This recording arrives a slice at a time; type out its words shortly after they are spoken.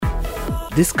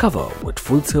Discover what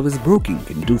full-service broking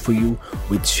can do for you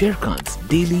with Sharekhan's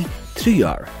daily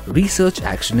 3-hour research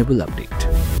actionable update.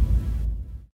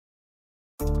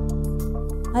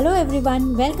 Hello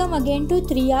everyone, welcome again to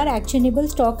 3-hour actionable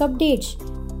stock updates.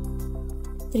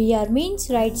 3R means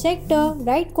right sector,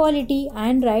 right quality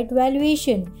and right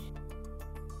valuation.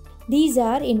 These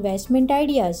are investment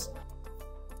ideas.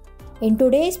 In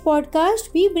today's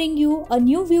podcast, we bring you a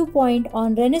new viewpoint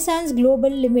on Renaissance Global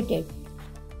Limited.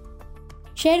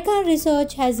 Sharekhan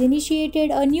Research has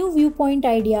initiated a new viewpoint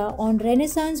idea on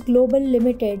Renaissance Global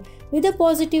Limited with a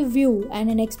positive view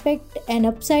and expect an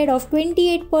upside of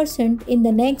 28% in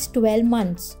the next 12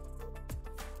 months.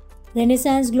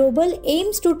 Renaissance Global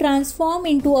aims to transform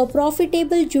into a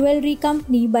profitable jewelry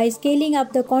company by scaling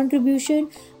up the contribution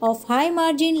of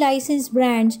high-margin licensed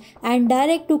brands and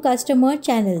direct-to-customer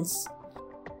channels.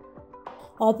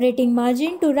 Operating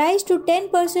margin to rise to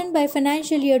 10% by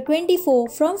financial year 24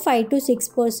 from 5 to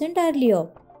 6% earlier.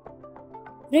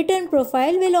 Return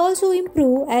profile will also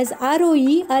improve as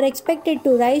ROE are expected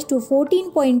to rise to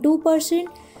 14.2%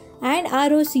 and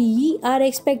ROCE are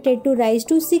expected to rise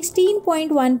to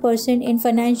 16.1% in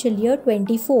financial year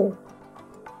 24.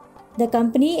 The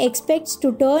company expects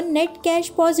to turn net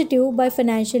cash positive by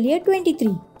financial year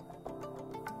 23.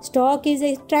 Stock is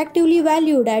attractively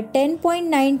valued at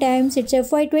 10.9 times its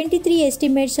FY23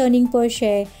 estimates earning per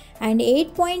share and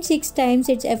 8.6 times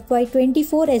its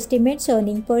FY24 estimates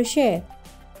earning per share.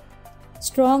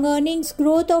 Strong earnings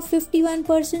growth of 51%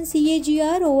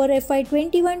 CAGR over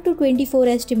FY21 to 24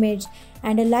 estimates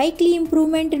and a likely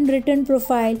improvement in return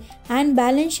profile and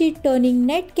balance sheet turning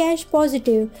net cash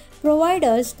positive provide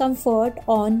us comfort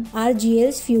on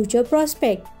RGL's future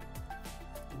prospect.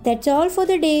 That's all for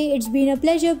the day. It's been a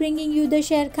pleasure bringing you the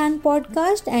Sharekhan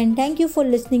podcast and thank you for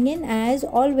listening in as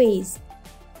always.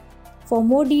 For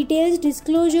more details,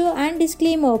 disclosure and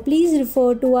disclaimer, please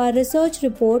refer to our research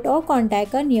report or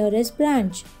contact our nearest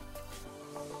branch.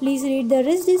 Please read the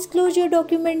risk disclosure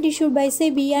document issued by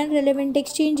SEBI and relevant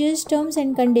exchanges, terms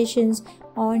and conditions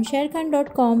on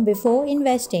sharekhan.com before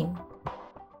investing.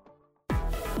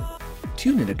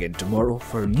 Tune in again tomorrow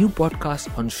for a new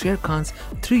podcast on Sharekhan's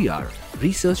 3-hour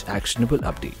research actionable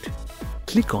update.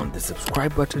 Click on the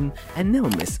subscribe button and never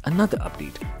miss another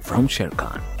update from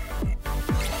Sharekhan.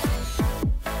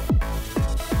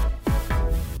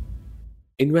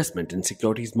 Investment in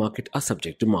securities market are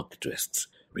subject to market risks.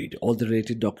 Read all the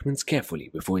related documents carefully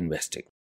before investing.